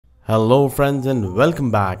Hello friends and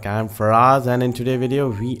welcome back. I'm Faraz and in today's video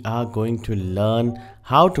we are going to learn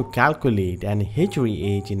how to calculate an Hijri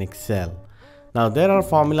age in Excel. Now there are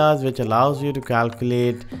formulas which allows you to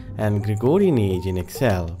calculate an Gregorian age in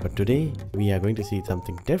Excel, but today we are going to see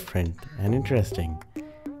something different and interesting,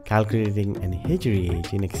 calculating an Hijri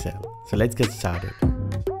age in Excel. So let's get started.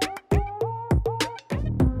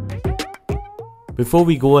 Before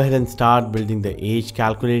we go ahead and start building the age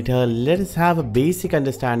calculator, let us have a basic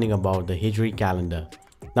understanding about the Hijri calendar.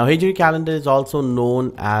 Now Hijri calendar is also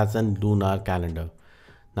known as a lunar calendar.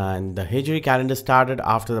 And the Hijri calendar started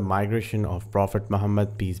after the migration of Prophet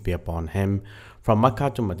Mohammed, peace be upon him, from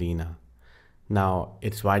Makkah to Medina. Now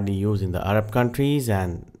it's widely used in the Arab countries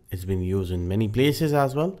and it's been used in many places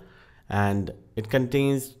as well. And it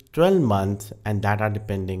contains 12 months and that are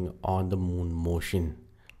depending on the moon motion.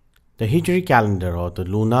 The Hijri calendar or the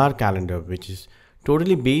lunar calendar, which is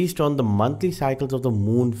totally based on the monthly cycles of the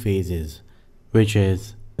moon phases, which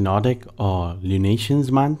is synodic or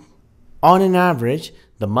lunations month. On an average,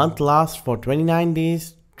 the month lasts for 29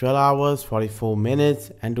 days, 12 hours, 44 minutes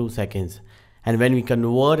and 2 seconds. And when we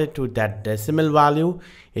convert it to that decimal value,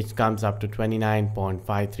 it comes up to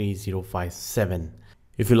 29.53057.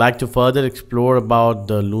 If you like to further explore about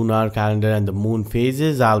the lunar calendar and the moon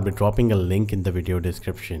phases, I'll be dropping a link in the video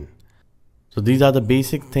description. So these are the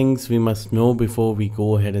basic things we must know before we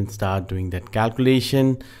go ahead and start doing that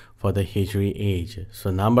calculation for the Hijri age.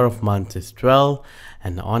 So number of months is 12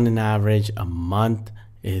 and on an average a month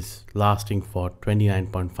is lasting for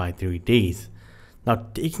 29.53 days. Now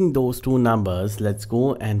taking those two numbers, let's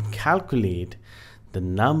go and calculate the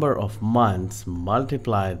number of months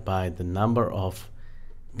multiplied by the number of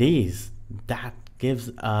days. That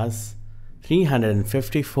gives us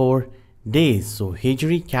 354 days. So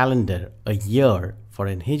Hijri calendar, a year for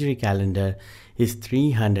an Hijri calendar is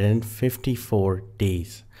 354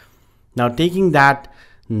 days. Now taking that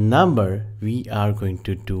number, we are going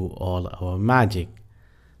to do all our magic.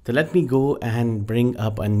 So let me go and bring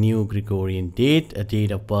up a new Gregorian date, a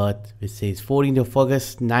date of birth which says 14th of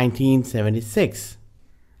August 1976.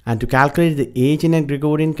 And to calculate the age in a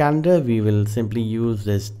Gregorian calendar, we will simply use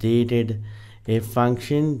this dated if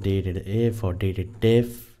function, dated if or dated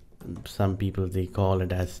diff. Some people they call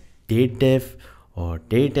it as date diff or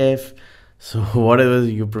date if, so whatever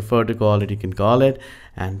you prefer to call it, you can call it.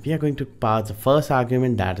 And we are going to pass the first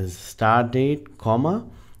argument, that is start date, comma,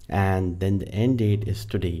 and then the end date is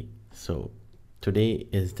today. So today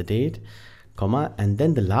is the date, comma, and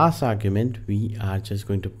then the last argument we are just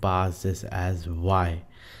going to pass this as y,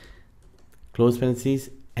 close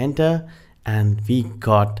parentheses, enter, and we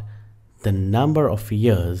got the number of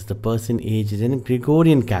years the person ages in a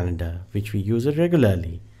Gregorian calendar, which we use it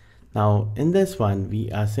regularly. Now in this one,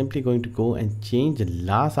 we are simply going to go and change the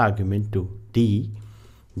last argument to d.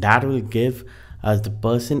 That will give us the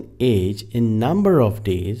person age in number of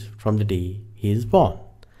days from the day he is born.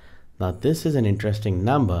 Now this is an interesting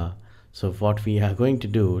number. So what we are going to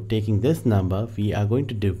do, taking this number, we are going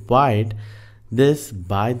to divide this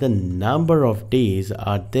by the number of days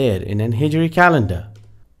are there in an Hijri calendar.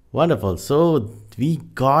 Wonderful. So we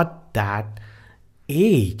got that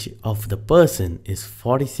age of the person is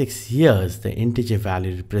 46 years. The integer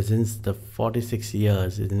value represents the 46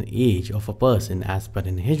 years is an age of a person as per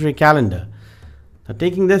an Hijri calendar. Now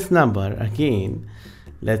taking this number again,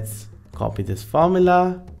 let's copy this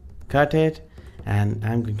formula, cut it, and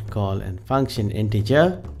I'm going to call a function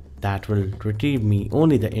integer that will retrieve me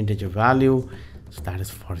only the integer value. So that is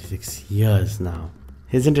 46 years now.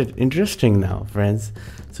 Isn't it interesting now, friends?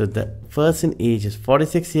 So the person age is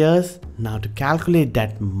 46 years. Now to calculate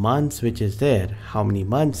that months which is there, how many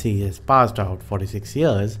months he has passed out 46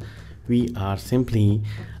 years, we are simply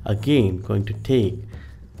again going to take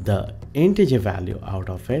the integer value out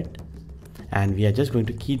of it and we are just going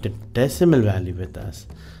to keep the decimal value with us.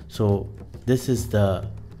 So this is the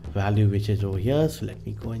value which is over here. So let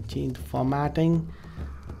me go and change the formatting.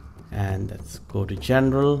 And let's go to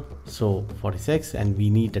general. So 46, and we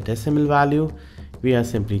need the decimal value. We are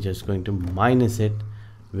simply just going to minus it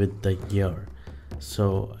with the year.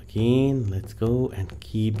 So again, let's go and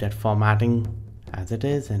keep that formatting as it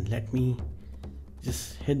is, and let me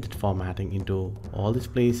just hit the formatting into all these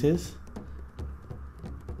places.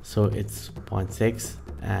 So it's 0.6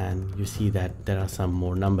 and you see that there are some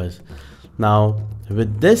more numbers. Now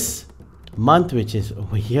with this month which is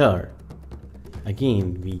over here,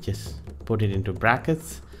 again we just put it into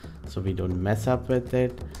brackets so we don't mess up with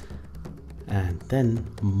it, and then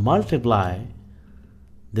multiply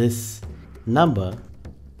this number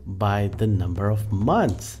by the number of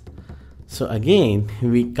months. So again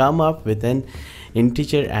we come up with an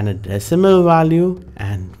integer and a decimal value,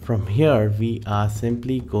 and from here we are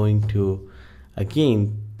simply going to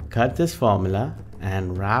again cut this formula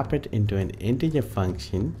and wrap it into an integer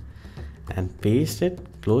function and paste it,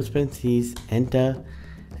 close parentheses, enter,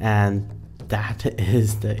 and that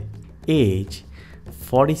is the age,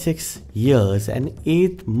 46 years and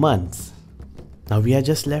 8 months. Now we are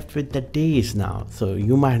just left with the days now. So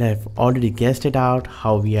you might have already guessed it out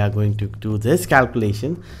how we are going to do this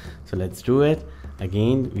calculation. So let's do it.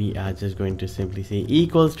 Again, we are just going to simply say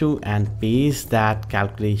equals to and paste that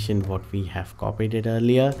calculation what we have copied it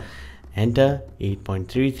earlier. Enter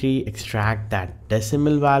 8.33, extract that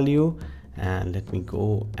decimal value, and let me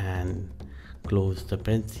go and close the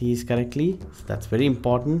parentheses correctly. So that's very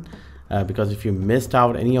important because if you missed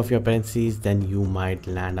out any of your parentheses, then you might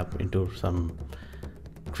land up into some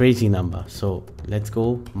crazy number. So let's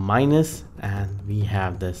go minus, and we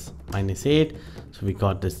have this -8. So we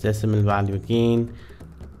got this decimal value again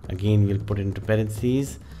we'll put into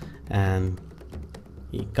parentheses and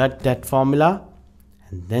we cut that formula,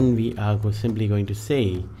 and then we are simply going to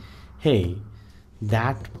say, hey,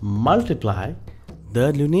 that multiply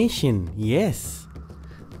the lunation, yes,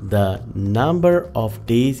 the number of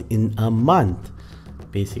days in a month,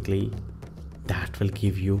 basically that will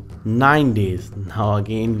give you 9 days. Now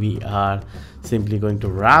again we are simply going to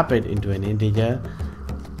wrap it into an integer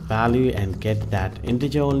value and get that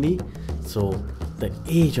integer only. So the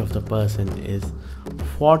age of the person is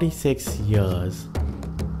 46 years,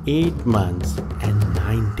 8 months and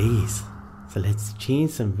 9 days. So let's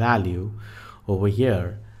change some value over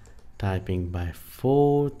here, typing by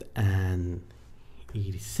 4th and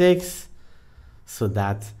 86. So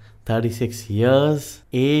that's 36 years,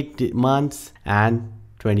 8 months and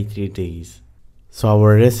 23 days. So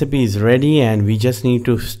our recipe is ready, and we just need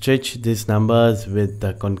to stitch these numbers with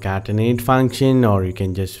the concatenate function, or you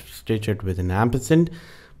can just stitch it with an ampersand.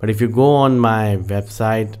 But if you go on my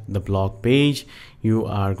website, the blog page, you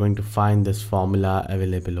are going to find this formula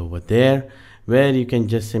available over there, where you can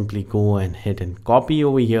just simply go and hit and copy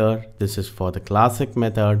over here. This is for the classic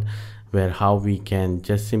method, where how we can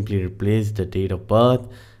just simply replace the date of birth,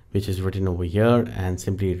 which is written over here, and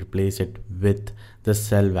simply replace it with the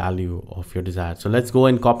cell value of your desire. So let's go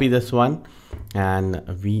and copy this one, and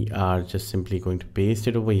we are just simply going to paste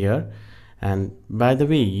it over here. And by the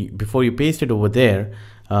way, before you paste it over there,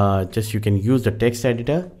 just you can use the text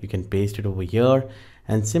editor. You can paste it over here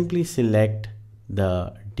and simply select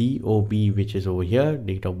the DOB, which is over here,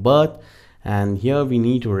 date of birth, and here we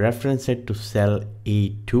need to reference it to cell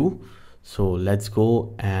A2. So let's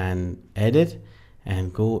go and edit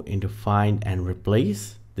and go into find and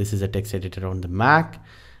replace. This is a text editor on the Mac.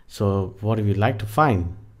 So what do we like to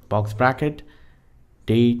find? Box bracket,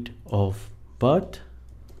 date of birth,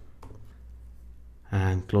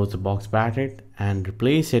 and close the box bracket and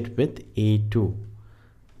replace it with A2.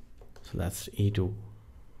 So that's A2.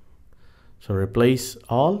 So replace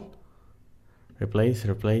all, replace,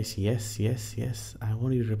 yes, I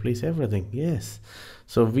want you to replace everything, yes.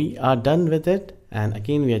 So we are done with it, and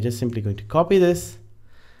again we are just simply going to copy this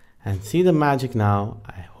and see the magic now.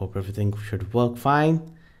 I hope everything should work fine.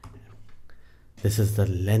 This is the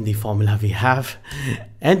lengthy formula we have.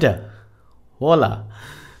 Enter, voila.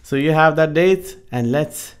 So you have that date, and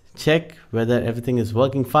let's check whether everything is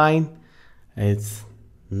working fine. It's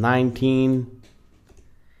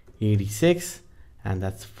 1986, and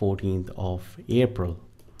that's 14th of April.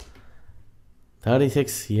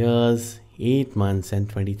 36 years, 8 months and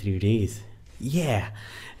 23 days. Yeah,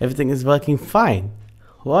 everything is working fine.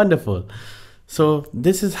 Wonderful. So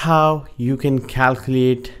this is how you can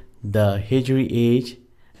calculate the Hijri age,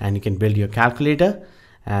 and you can build your calculator.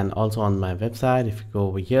 And also on my website, if you go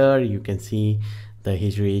over here, you can see the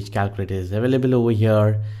Hijri Age Calculator is available over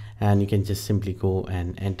here, and you can just simply go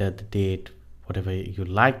and enter the date, whatever you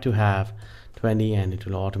like to have, 20, and it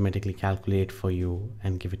will automatically calculate for you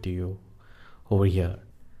and give it to you over here.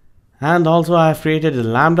 And also I have created a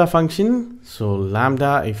Lambda function. So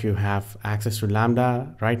Lambda, if you have access to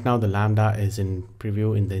Lambda, right now the Lambda is in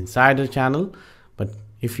preview in the Insider channel. But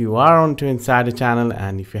if you are onto Insider channel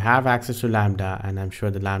and if you have access to Lambda, and I'm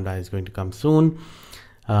sure the Lambda is going to come soon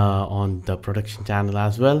on the production channel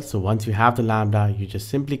as well. So once you have the Lambda, you just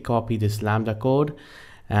simply copy this Lambda code,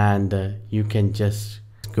 and you can just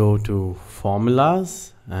go to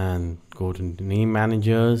formulas and go to name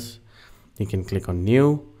managers. You can click on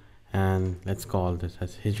new, and let's call this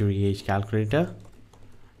as Hijri Age Calculator,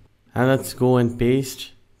 and let's go and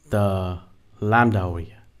paste the Lambda over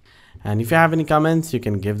here. And if you have any comments, you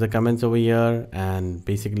can give the comments over here. And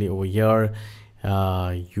basically over here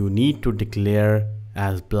you need to declare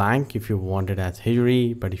as blank if you want it as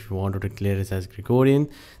Hijri, but if you want to declare it as Gregorian,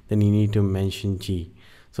 then you need to mention G.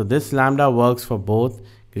 So this lambda works for both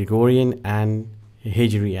Gregorian and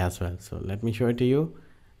Hijri as well. So let me show it to you.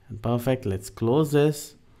 And perfect. Let's close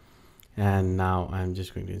this. And now I'm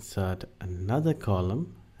just going to insert another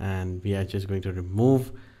column, and we are just going to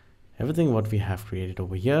remove everything what we have created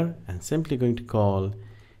over here and simply going to call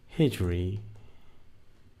Hijri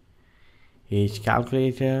Age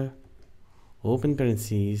Calculator, open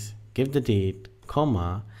parentheses, give the date,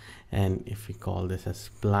 comma, and if we call this as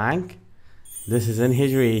blank, this is an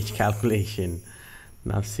Hijri age calculation.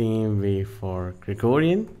 Now same way for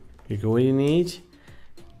Gregorian age,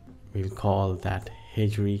 we'll call that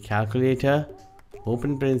Hijri calculator,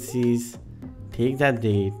 open parentheses, take that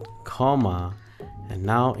date, comma, and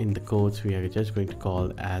now in the quotes we are just going to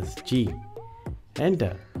call as G.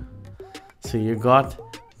 Enter. So you got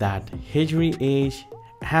that Hijri age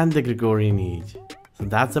and the Gregorian age. So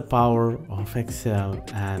that's the power of Excel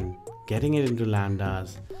and getting it into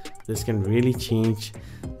lambdas. This can really change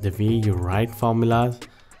the way you write formulas,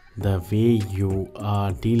 the way you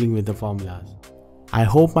are dealing with the formulas. I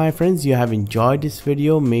hope my friends you have enjoyed this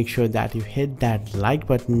video. Make sure that you hit that like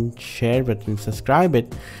button, share button, subscribe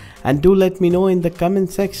it, and do let me know in the comment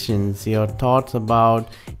sections your thoughts about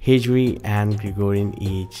Hijri and Gregorian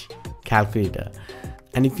age calculator.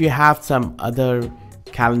 And if you have some other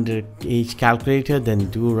calendar age calculator, then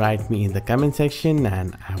do write me in the comment section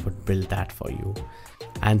and I would build that for you.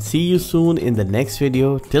 And see you soon in the next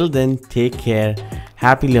video. Till then, take care.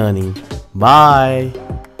 Happy learning. Bye.